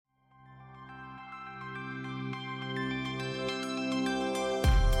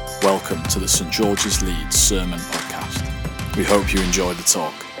Welcome to the St George's Leeds Sermon Podcast. We hope you enjoy the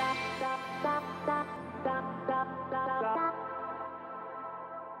talk.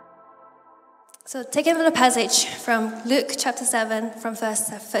 So take another passage from Luke chapter 7 from verse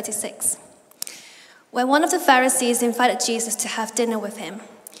 36. When one of the Pharisees invited Jesus to have dinner with him,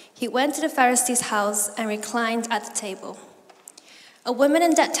 he went to the Pharisee's house and reclined at the table. A woman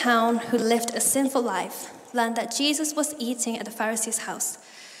in that town who lived a sinful life learned that Jesus was eating at the Pharisee's house.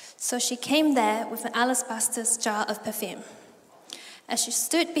 So she came there with an alabaster jar of perfume. As she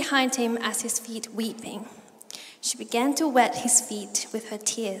stood behind him at his feet weeping, she began to wet his feet with her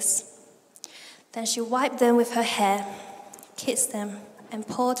tears. Then she wiped them with her hair, kissed them, and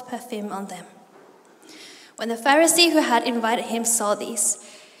poured perfume on them. When the Pharisee who had invited him saw this,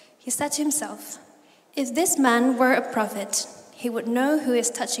 he said to himself, "If this man were a prophet, he would know who is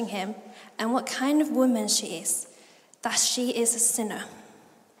touching him and what kind of woman she is, that she is a sinner."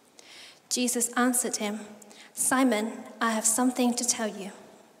 Jesus answered him, "Simon, I have something to tell you."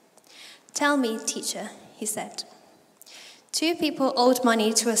 "Tell me, teacher," he said. 2 people owed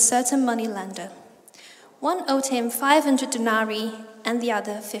money to a certain moneylender. One owed him 500 denarii and the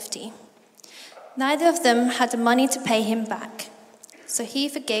other 50. Neither of them had the money to pay him back, so he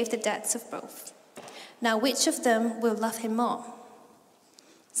forgave the debts of both. Now which of them will love him more?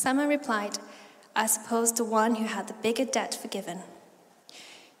 Simon replied, "I suppose the one who had the bigger debt forgiven."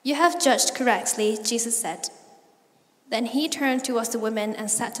 "You have judged correctly," Jesus said. Then he turned towards the woman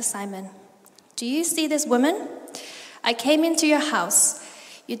and said to Simon, "Do you see this woman? I came into your house.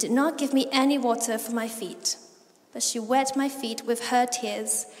 You did not give me any water for my feet, but she wet my feet with her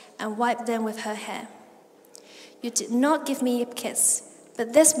tears and wiped them with her hair. You did not give me a kiss,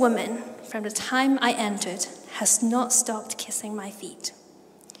 but this woman, from the time I entered, has not stopped kissing my feet.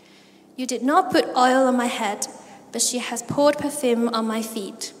 You did not put oil on my head, but she has poured perfume on my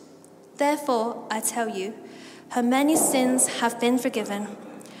feet. Therefore, I tell you, her many sins have been forgiven,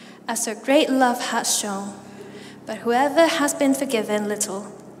 as her great love has shown. But whoever has been forgiven little,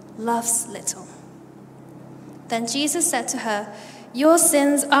 loves little." Then Jesus said to her, "Your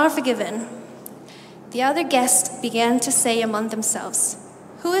sins are forgiven." The other guests began to say among themselves,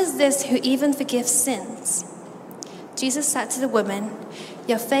 "Who is this who even forgives sins?" Jesus said to the woman,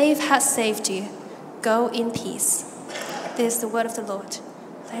 "Your faith has saved you. Go in peace." This is the word of the Lord.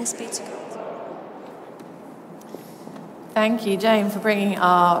 Thanks be to God. Thank you, Jane, for bringing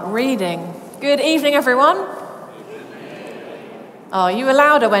our reading. Good evening, everyone. Oh, you were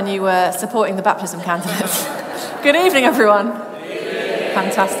louder when you were supporting the baptism candidates. Good evening, everyone.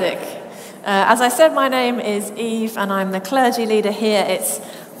 Fantastic. As I said, my name is Eve, and I'm the clergy leader here. It's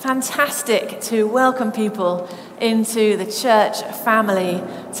fantastic to welcome people into the church family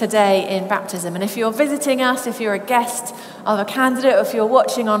today in baptism. And if you're visiting us, if you're a guest of a candidate, or if you're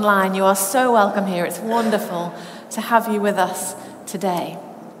watching online, you are so welcome here. It's wonderful to have you with us today.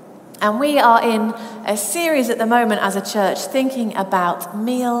 And we are in a series at the moment as a church thinking about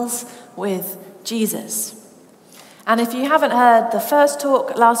meals with Jesus. And if you haven't heard the first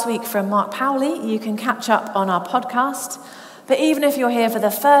talk last week from Mark Powley, you can catch up on our podcast. But even if you're here for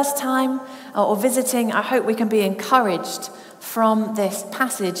the first time or visiting, I hope we can be encouraged from this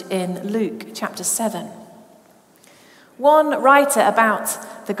passage in Luke chapter 7. One writer about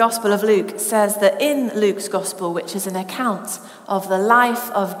the Gospel of Luke says that in Luke's Gospel, which is an account of the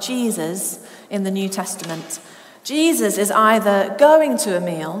life of Jesus in the New Testament, Jesus is either going to a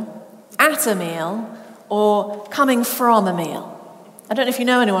meal, at a meal, or coming from a meal. I don't know if you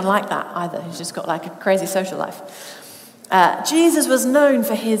know anyone like that either, who's just got like a crazy social life. Jesus was known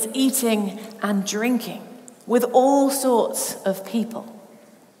for his eating and drinking with all sorts of people.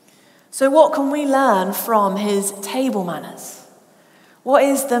 So what can we learn from his table manners? What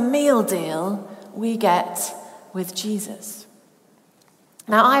is the meal deal we get with Jesus?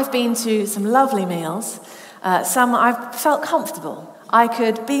 Now, I've been to some lovely meals. Some I've felt comfortable. I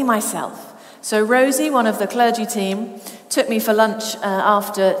could be myself. So Rosie, one of the clergy team, took me for lunch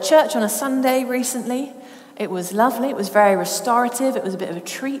after church on a Sunday recently. It was lovely. It was very restorative. It was a bit of a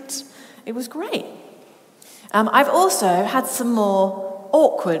treat. It was great. I've also had some more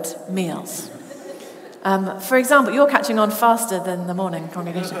awkward meals. For example, you're catching on faster than the morning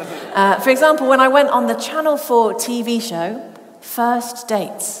congregation. For example, when I went on the Channel 4 TV show, First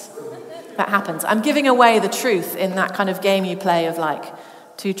Dates. That happens. I'm giving away the truth in that kind of game you play of like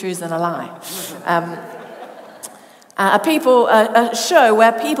 2 truths and a lie. A show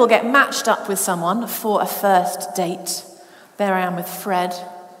where people get matched up with someone for a first date. There I am with Fred,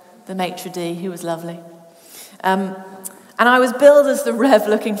 the maitre d', who was lovely. And I was billed as the Rev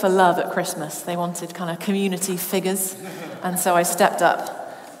looking for love at Christmas. They wanted kind of community figures, and so I stepped up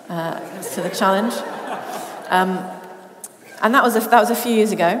to the challenge. And that was a few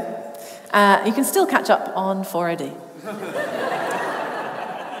years ago. You can still catch up on 4OD.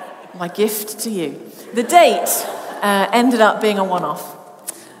 My gift to you. The date ended up being a one-off.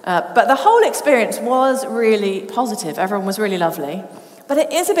 But the whole experience was really positive. Everyone was really lovely. But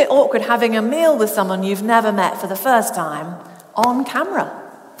it is a bit awkward having a meal with someone you've never met for the first time on camera.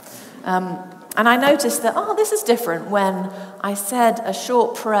 And I noticed that, this is different when I said a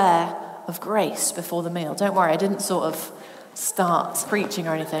short prayer of grace before the meal. Don't worry, I didn't sort of start preaching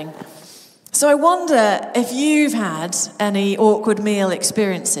or anything. So I wonder if you've had any awkward meal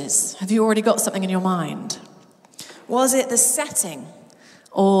experiences. Have you already got something in your mind? Was it the setting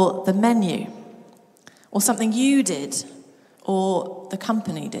or the menu or something you did or the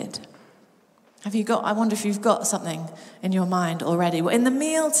company did? I wonder if you've got something in your mind already. Well, in the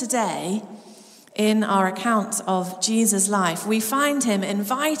meal today, in our account of Jesus' life, we find him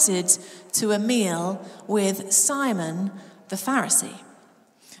invited to a meal with Simon the Pharisee,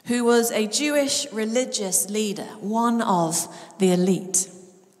 who was a Jewish religious leader, one of the elite.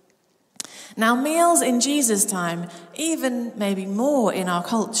 Now, meals in Jesus' time, even maybe more in our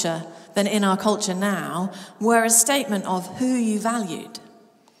culture than in our culture now, were a statement of who you valued,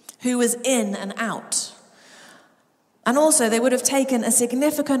 who was in and out. And also, they would have taken a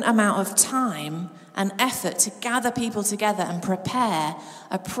significant amount of time and effort to gather people together and prepare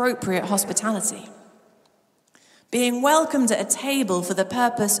appropriate hospitality. Being welcomed at a table for the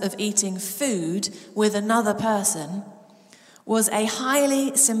purpose of eating food with another person was a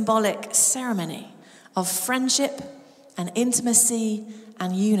highly symbolic ceremony of friendship and intimacy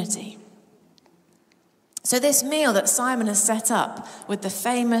and unity. So this meal that Simon has set up with the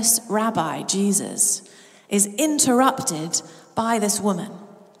famous rabbi, Jesus, is interrupted by this woman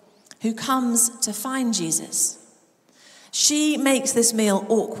who comes to find Jesus. She makes this meal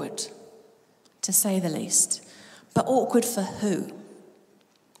awkward, to say the least. But awkward for who?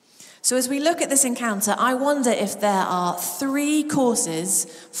 So as we look at this encounter, I wonder if there are 3 courses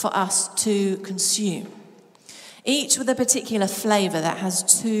for us to consume, each with a particular flavour that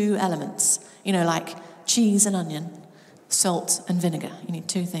has 2 elements, like cheese and onion, salt and vinegar. You need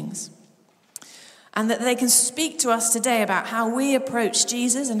 2 things. And that they can speak to us today about how we approach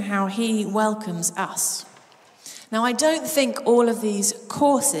Jesus and how he welcomes us. Now, I don't think all of these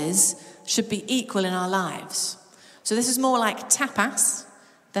courses should be equal in our lives. So this is more like tapas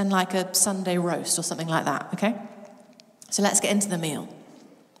than like a Sunday roast or something like that, okay? So let's get into the meal.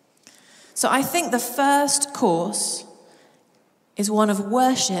 So I think the first course is one of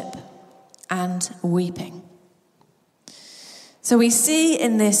worship and weeping. So we see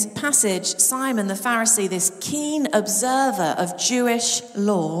in this passage, Simon the Pharisee, this keen observer of Jewish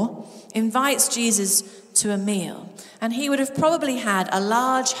law, invites Jesus to a meal. And he would have probably had a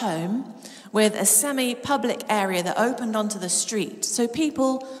large home with a semi-public area that opened onto the street, so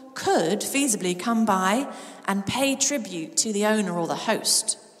people could feasibly come by and pay tribute to the owner or the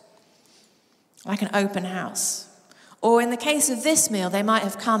host, like an open house. Or in the case of this meal, they might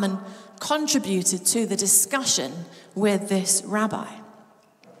have come and contributed to the discussion with this rabbi.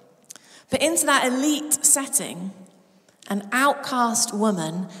 But into that elite setting, an outcast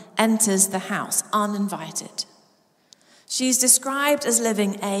woman enters the house uninvited. She's described as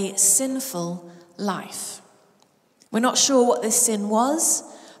living a sinful life. We're not sure what this sin was,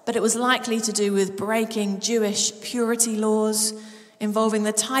 but it was likely to do with breaking Jewish purity laws involving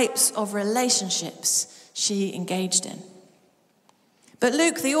the types of relationships she engaged in. But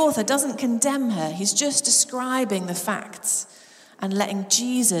Luke, the author, doesn't condemn her. He's just describing the facts and letting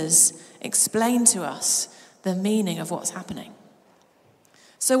Jesus explain to us the meaning of what's happening.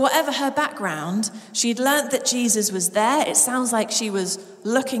 So whatever her background, she'd learnt that Jesus was there. It sounds like she was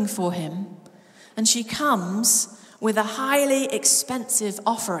looking for him. And she comes with a highly expensive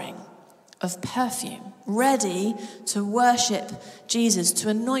offering of perfume, ready to worship Jesus. To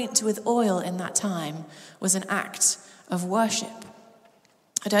anoint with oil in that time was an act of worship.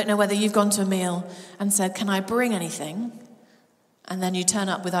 I don't know whether you've gone to a meal and said, "Can I bring anything?" And then you turn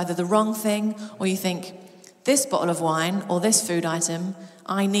up with either the wrong thing, or you think, this bottle of wine or this food item,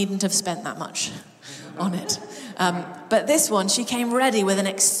 I needn't have spent that much on it. But this one, she came ready with an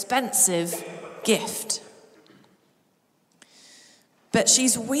expensive gift. But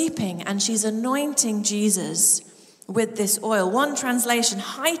she's weeping and she's anointing Jesus with this oil. One translation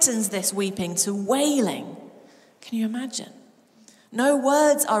heightens this weeping to wailing. Can you imagine? No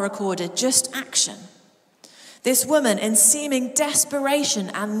words are recorded, just action. This woman, in seeming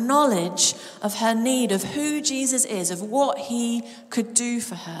desperation and knowledge of her need, of who Jesus is, of what he could do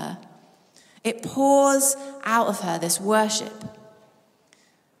for her, it pours out of her this worship.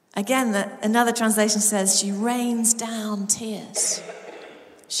 Again, another translation says she rains down tears.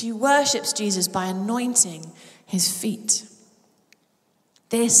 She worships Jesus by anointing his feet.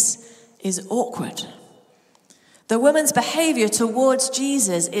 This is awkward. The woman's behavior towards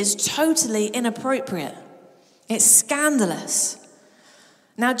Jesus is totally inappropriate. It's scandalous.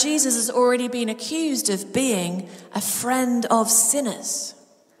 Now, Jesus has already been accused of being a friend of sinners.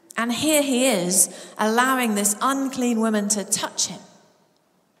 And here he is, allowing this unclean woman to touch him.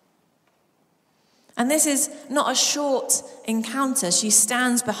 And this is not a short encounter. She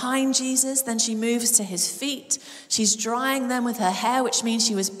stands behind Jesus, then she moves to his feet. She's drying them with her hair, which means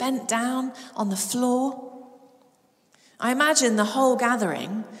she was bent down on the floor. I imagine the whole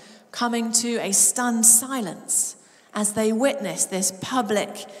gathering coming to a stunned silence as they witness this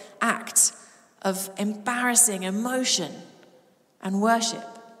public act of embarrassing emotion and worship.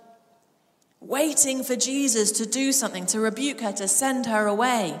 Waiting for Jesus to do something, to rebuke her, to send her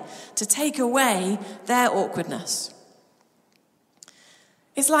away, to take away their awkwardness.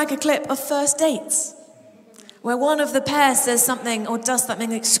 It's like a clip of First Dates, where one of the pair says something or does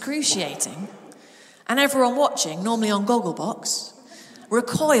something excruciating, and everyone watching, normally on Gogglebox,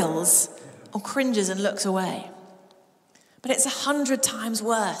 recoils or cringes and looks away. But it's 100 times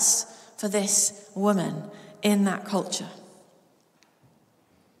worse for this woman in that culture.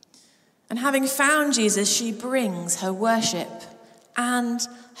 And having found Jesus, she brings her worship and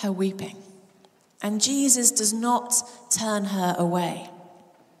her weeping. And Jesus does not turn her away.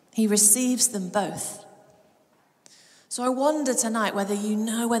 He receives them both. So I wonder tonight whether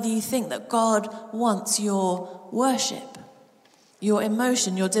you think that God wants your worship, your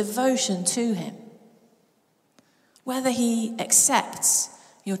emotion, your devotion to him. Whether he accepts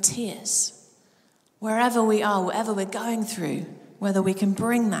your tears, wherever we are, whatever we're going through, whether we can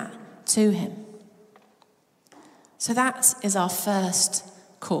bring that to him. So that is our first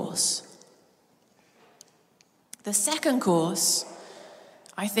course. The second course,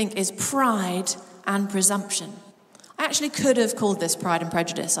 I think, is pride and presumption. I actually could have called this Pride and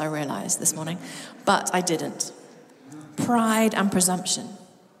Prejudice, I realised this morning, but I didn't. Pride and presumption.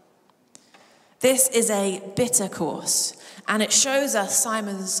 This is a bitter course, and it shows us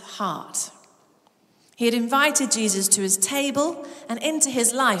Simon's heart. He had invited Jesus to his table and into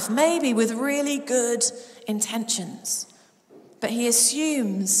his life, maybe with really good intentions. But he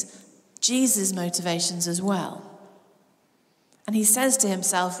assumes Jesus' motivations as well. And he says to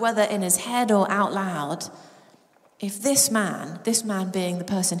himself, whether in his head or out loud, if this man being the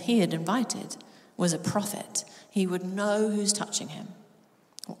person he had invited, was a prophet, he would know who's touching him,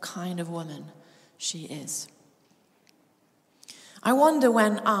 what kind of woman she is. I wonder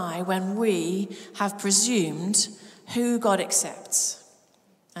when we have presumed who God accepts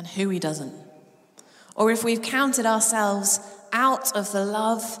and who he doesn't. Or if we've counted ourselves out of the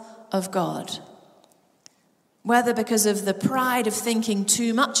love of God. Whether because of the pride of thinking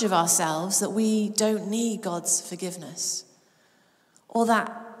too much of ourselves that we don't need God's forgiveness. Or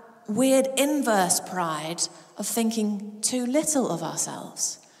that weird inverse pride of thinking too little of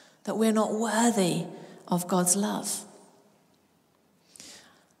ourselves, that we're not worthy of God's love.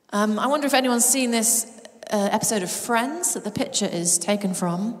 I wonder if anyone's seen this episode of Friends that the picture is taken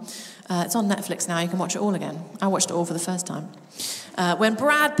from. It's on Netflix now, you can watch it all again. I watched it all for the first time. When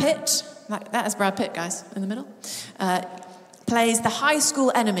Brad Pitt, that is Brad Pitt, guys, in the middle, plays the high school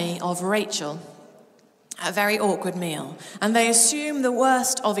enemy of Rachel at a very awkward meal. And they assume the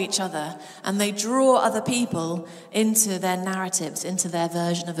worst of each other, and they draw other people into their narratives, into their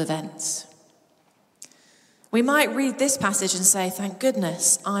version of events. We might read this passage and say, thank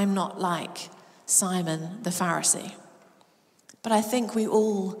goodness I'm not like Simon the Pharisee. But I think we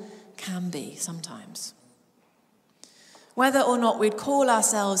all can be sometimes. Whether or not we'd call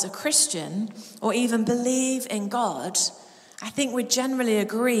ourselves a Christian or even believe in God, I think we'd generally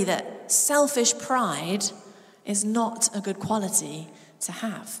agree that selfish pride is not a good quality to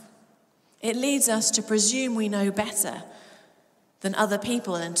have. It leads us to presume we know better than other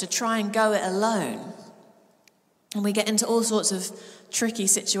people and to try and go it alone. And we get into all sorts of tricky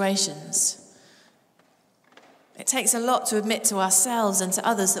situations. It takes a lot to admit to ourselves and to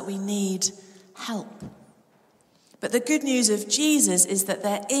others that we need help. But the good news of Jesus is that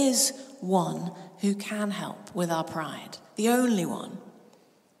there is one who can help with our pride, the only one.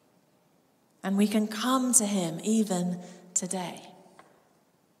 And we can come to him even today.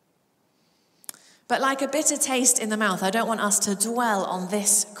 But like a bitter taste in the mouth, I don't want us to dwell on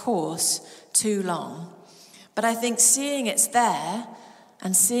this course too long. But I think seeing it's there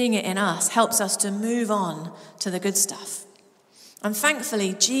and seeing it in us helps us to move on to the good stuff. And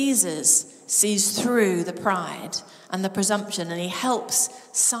thankfully, Jesus sees through the pride and the presumption, and he helps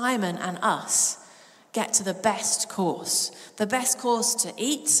Simon and us get to the best course to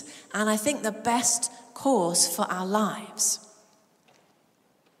eat, and I think the best course for our lives.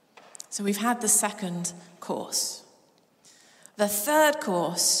 So we've had the second course. The third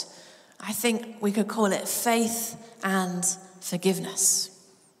course, I think we could call it faith and forgiveness.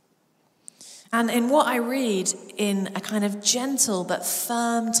 And in what I read in a kind of gentle but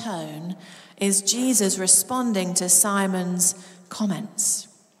firm tone is Jesus responding to Simon's comments.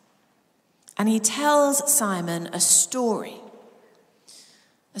 And he tells Simon a story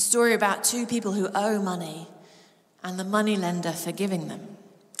about two people who owe money and the moneylender forgiving them.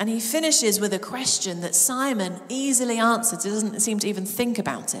 And he finishes with a question that Simon easily answers. He doesn't seem to even think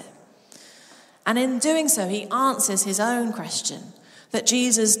about it. And in doing so, he answers his own question, that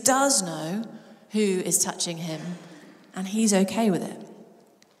Jesus does know who is touching him, and he's okay with it.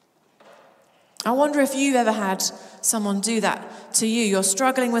 I wonder if you've ever had someone do that to you. You're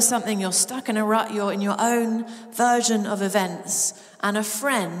struggling with something, you're stuck in a rut, you're in your own version of events, and a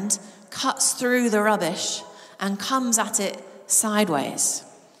friend cuts through the rubbish and comes at it sideways.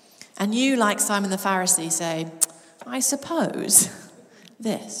 And you, like Simon the Pharisee, say, I suppose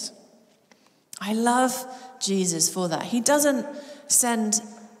this. I love Jesus for that. He doesn't send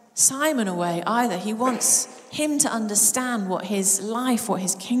Simon away either. He wants him to understand what his life, what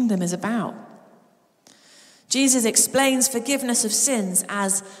his kingdom is about. Jesus explains forgiveness of sins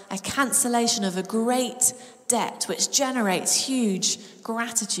as a cancellation of a great debt which generates huge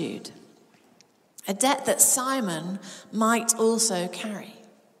gratitude. A debt that Simon might also carry.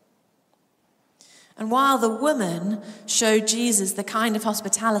 And while the woman showed Jesus the kind of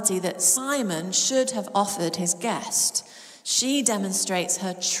hospitality that Simon should have offered his guest, she demonstrates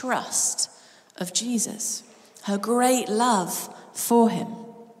her trust of Jesus, her great love for him,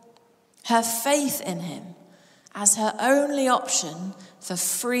 her faith in him as her only option for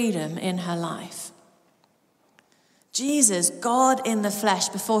freedom in her life. Jesus, God in the flesh,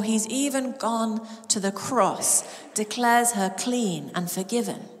 before he's even gone to the cross, declares her clean and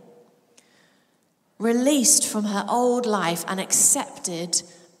forgiven, released from her old life and accepted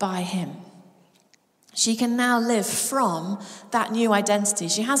by him. She can now live from that new identity.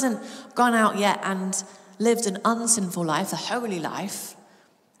 She hasn't gone out yet and lived an unsinful life, a holy life.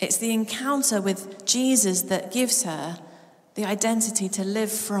 It's the encounter with Jesus that gives her the identity to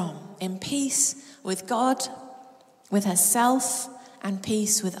live from, in peace with God, with herself, and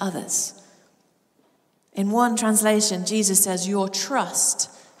peace with others. In one translation, Jesus says, your trust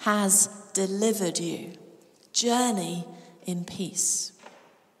has delivered you. Journey in peace.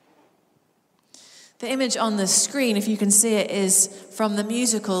 The image on the screen, if you can see it, is from the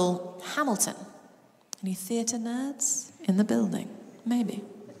musical Hamilton. Any theatre nerds in the building? Maybe.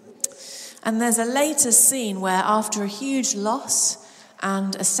 And there's a later scene where, after a huge loss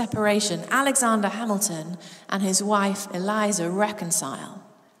and a separation, Alexander Hamilton and his wife Eliza reconcile.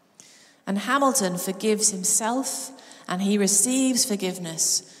 And Hamilton forgives himself, and he receives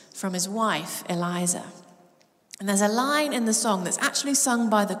forgiveness from his wife Eliza. And there's a line in the song that's actually sung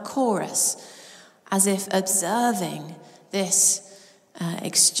by the chorus, as if observing this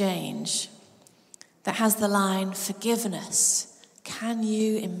exchange, that has the line, forgiveness, can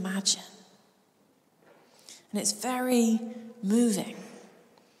you imagine? And it's very moving.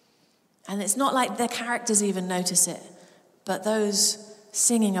 And it's not like the characters even notice it, but those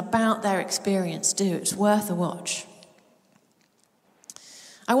singing about their experience do. It's worth a watch.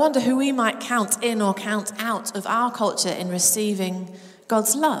 I wonder who we might count in or count out of our culture in receiving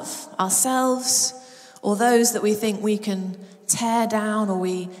God's love, ourselves, or those that we think we can tear down, or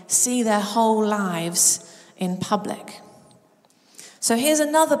we see their whole lives in public. So here's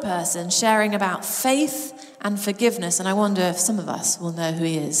another person sharing about faith and forgiveness, and I wonder if some of us will know who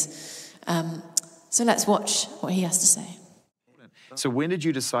he is. So let's watch what he has to say. So when did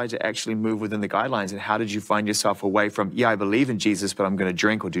you decide to actually move within the guidelines, and how did you find yourself away from, I believe in Jesus, but I'm going to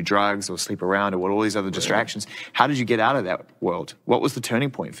drink or do drugs or sleep around or all these other distractions? How did you get out of that world? What was the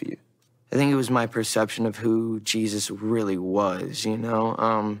turning point for you? I think it was my perception of who Jesus really was,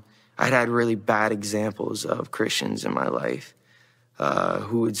 I'd had really bad examples of Christians in my life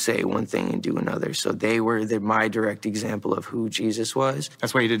who would say one thing and do another. So they were my direct example of who Jesus was.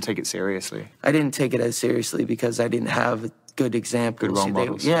 That's why you didn't take it seriously. I didn't take it as seriously because I didn't have good examples. Good role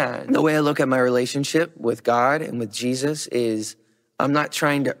models. The way I look at my relationship with God and with Jesus is I'm not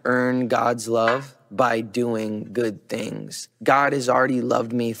trying to earn God's love by doing good things. God has already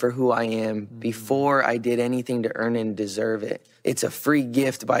loved me for who I am before I did anything to earn and deserve it. It's a free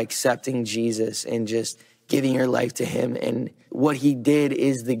gift by accepting Jesus and just giving your life to him. And what he did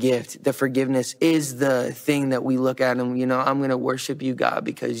is the gift. The forgiveness is the thing that we look at and, I'm going to worship you, God,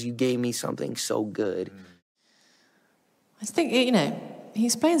 because you gave me something so good. I think, he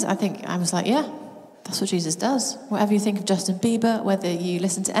explains it. I was like, yeah, that's what Jesus does. Whatever you think of Justin Bieber, whether you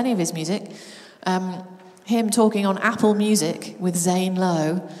listen to any of his music, him talking on Apple Music with Zane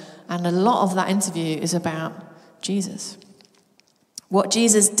Lowe, and a lot of that interview is about Jesus. What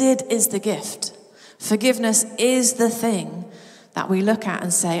Jesus did is the gift. Forgiveness is the thing that we look at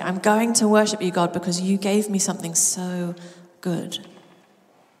and say, I'm going to worship you, God, because you gave me something so good.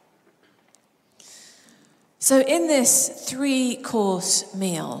 So in this 3-course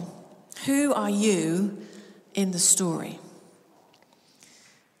meal, who are you in the story?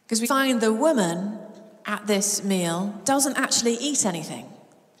 Because we find the woman at this meal doesn't actually eat anything.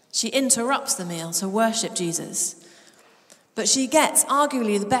 She interrupts the meal to worship Jesus. But she gets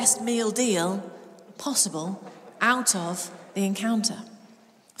arguably the best meal deal possible out of the encounter.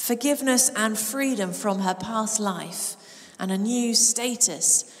 Forgiveness and freedom from her past life and a new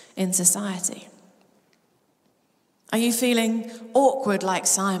status in society. Are you feeling awkward like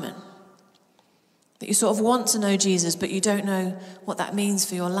Simon? That you sort of want to know Jesus, but you don't know what that means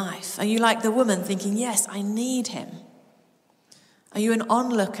for your life? Are you like the woman thinking, yes, I need him? Are you an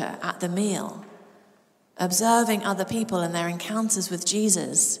onlooker at the meal, observing other people and their encounters with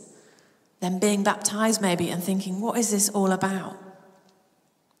Jesus, then being baptized maybe and thinking, what is this all about?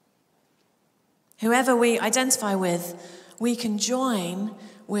 Whoever we identify with, we can join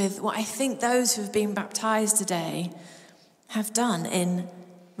with what I think those who have been baptized today have done in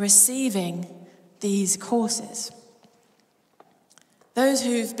receiving these courses. Those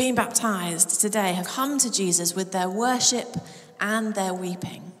who've been baptized today have come to Jesus with their worship and their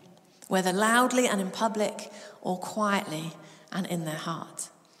weeping, whether loudly and in public or quietly and in their heart,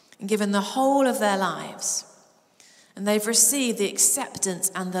 and given the whole of their lives. And they've received the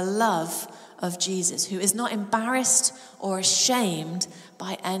acceptance and the love of Jesus, who is not embarrassed or ashamed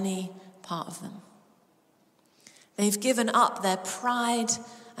by any part of them. They've given up their pride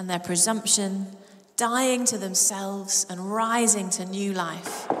and their presumption, dying to themselves and rising to new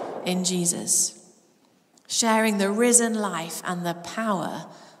life in Jesus, sharing the risen life and the power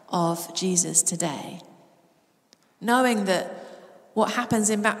of Jesus today, knowing that what happens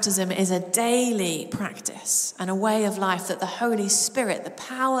in baptism is a daily practice and a way of life that the Holy Spirit, the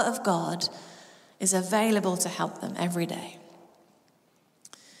power of God, is available to help them every day.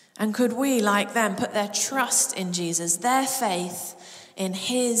 And could we, like them, put their trust in Jesus, their faith in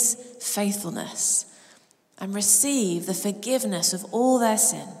his faithfulness, and receive the forgiveness of all their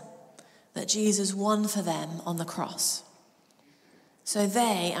sin that Jesus won for them on the cross? So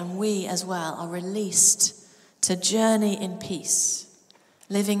they and we as well are released to journey in peace,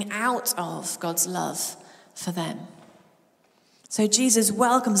 living out of God's love for them. So Jesus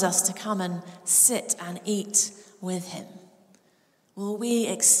welcomes us to come and sit and eat with him. Will we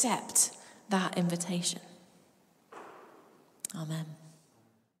accept that invitation? Amen.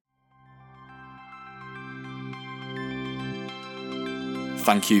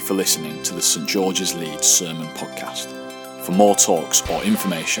 Thank you for listening to the St. George's Leeds Sermon Podcast. For more talks or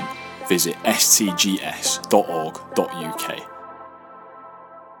information, visit stgs.org.uk.